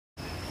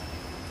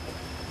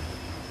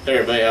Hey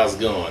everybody, how's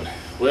it going?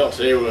 Well,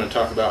 today we're going to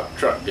talk about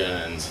truck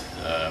guns.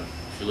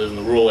 If you live in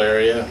the rural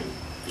area,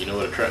 you know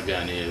what a truck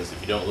gun is.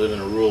 If you don't live in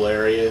a rural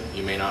area,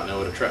 you may not know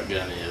what a truck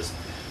gun is.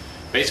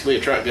 Basically,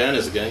 a truck gun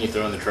is a gun you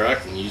throw in the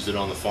truck and use it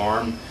on the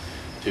farm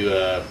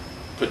to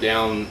put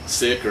down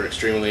sick or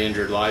extremely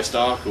injured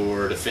livestock,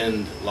 or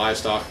defend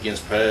livestock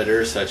against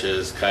predators such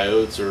as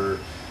coyotes or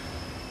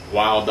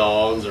wild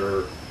dogs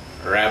or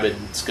rabid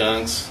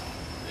skunks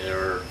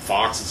or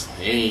foxes,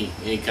 any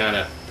kind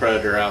of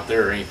predator out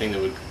there, or anything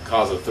that would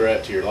cause a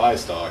threat to your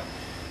livestock.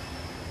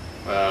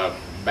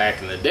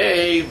 Back in the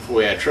day, before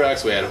we had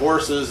trucks, we had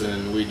horses,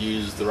 and we'd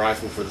use the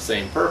rifle for the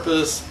same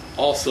purpose,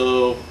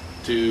 also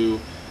to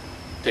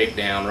take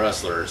down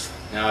rustlers.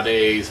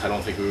 Nowadays, I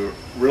don't think we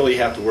really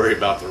have to worry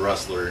about the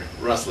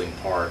rustling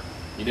part.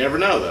 You never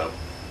know though.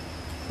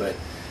 But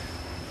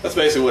that's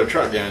basically what a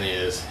truck gun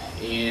is.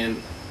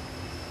 And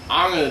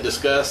I'm going to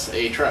discuss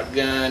a truck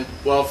gun.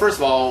 Well, first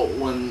of all,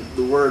 when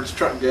the words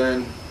truck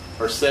gun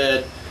are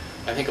said,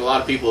 I think a lot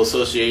of people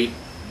associate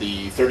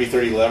the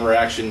 30-30 lever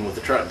action with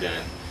the truck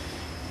gun.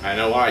 I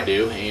know I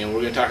do, and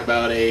we're going to talk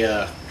about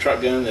a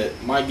truck gun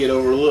that might get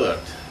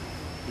overlooked,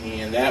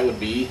 and that would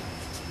be,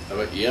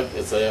 yep,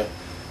 it's a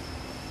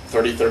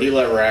 30-30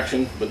 lever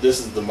action, but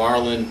this is the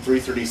Marlin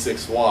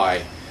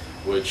 336Y,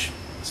 which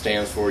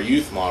stands for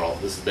youth model.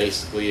 This is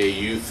basically a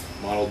youth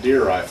model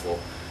deer rifle,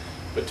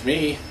 but to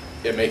me,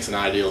 it makes an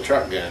ideal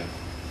truck gun.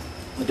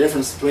 The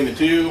difference between the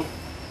two,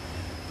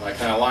 I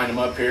kind of lined them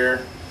up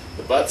here.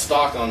 The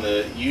buttstock on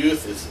the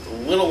youth is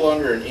a little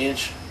under an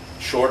inch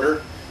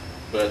shorter,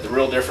 but the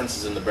real difference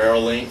is in the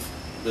barrel length.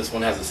 This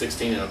one has a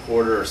 16 1/4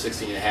 or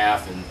 16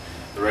 1/2, and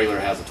the regular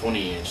has a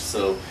 20 inch.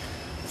 So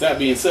with that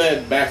being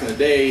said, back in the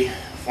day,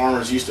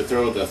 farmers used to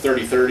throw the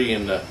 30-30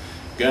 in the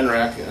gun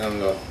rack on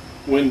the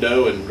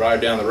window and drive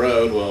down the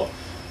road. Well,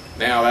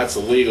 now that's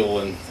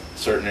illegal in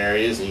certain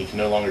areas, and you can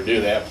no longer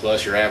do that.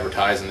 Plus, you're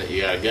advertising that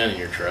you got a gun in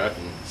your truck,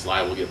 and it's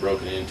liable to get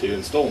broken into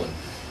and stolen.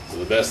 So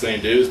the best thing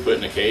to do is put it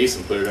in a case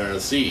and put it under the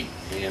seat.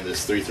 And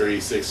this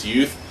 336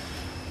 Youth,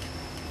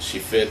 she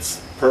fits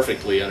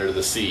perfectly under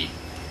the seat,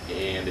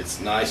 and it's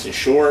nice and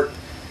short.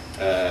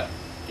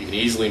 You can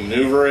easily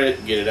maneuver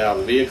it, get it out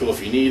of the vehicle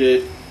if you need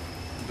it.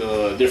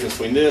 The difference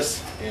between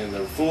this and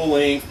the full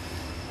length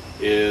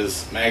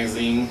is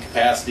magazine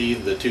capacity.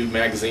 The tube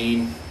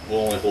magazine will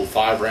only hold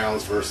 5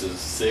 rounds versus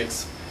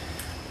 6.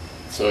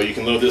 So you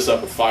can load this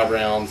up with 5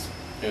 rounds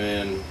and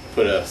then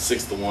put a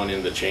 6th one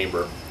in the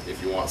chamber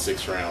if you want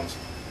 6 rounds.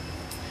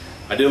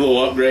 I did a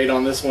little upgrade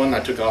on this one. I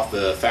took off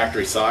the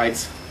factory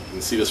sights. You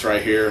can see this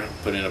right here.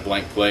 Put in a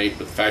blank plate,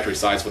 but the factory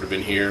sights would have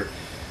been here.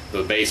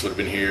 The base would have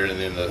been here, and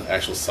then the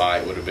actual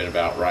sight would have been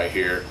about right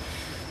here.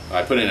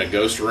 I put in a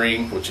ghost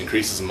ring, which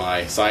increases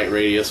my sight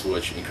radius,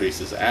 which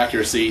increases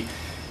accuracy.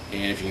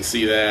 And if you can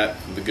see that,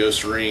 the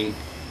ghost ring,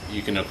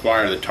 you can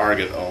acquire the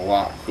target a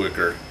lot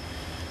quicker.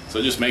 So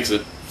it just makes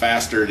it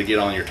faster to get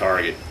on your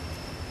target.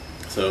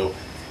 So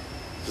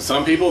to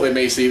some people, they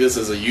may see this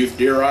as a youth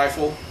deer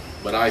rifle,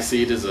 but I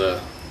see it as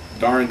a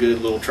darn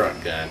good little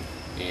truck gun.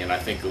 And I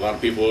think a lot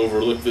of people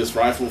overlook this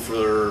rifle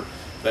for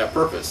that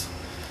purpose.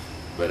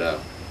 But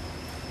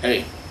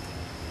hey,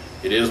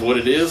 it is what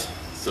it is.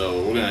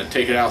 So we're going to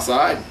take it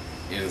outside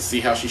and see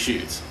how she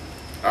shoots.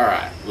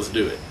 Alright, let's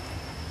do it.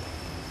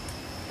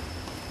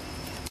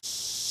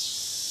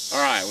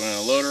 Alright, we're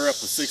going to load her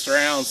up with 6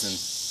 rounds and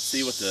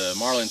see what the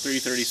Marlin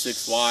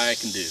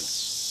 336Y can do.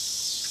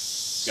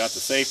 Got the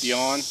safety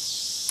on.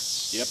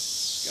 Yep,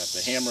 got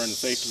the hammer in the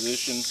safe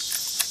position.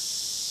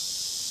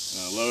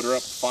 Load her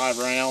up with 5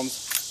 rounds.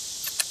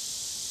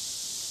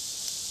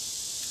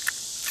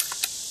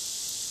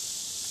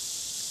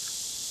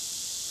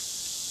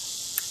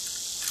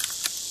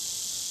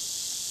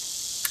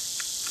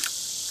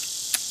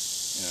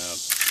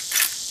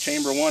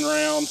 Chamber 1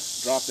 round,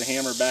 drop the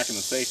hammer back in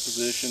the safe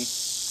position,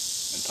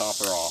 and top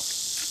her off.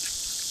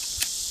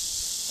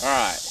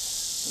 Alright,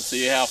 let's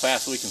see how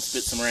fast we can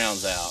spit some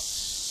rounds out.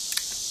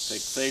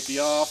 Take the safety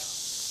off.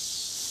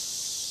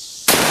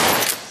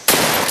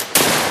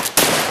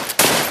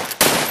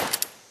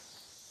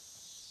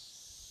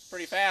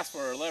 Pretty fast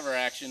for a lever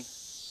action.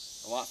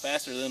 A lot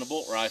faster than a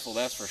bolt rifle,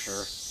 that's for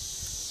sure.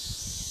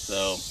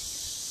 So,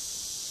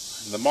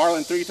 the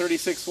Marlin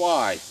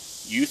 336Y,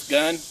 youth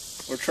gun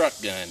or truck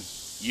gun,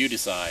 you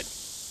decide.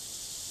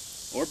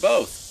 Or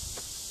both.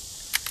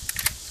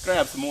 Let's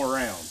grab some more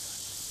rounds.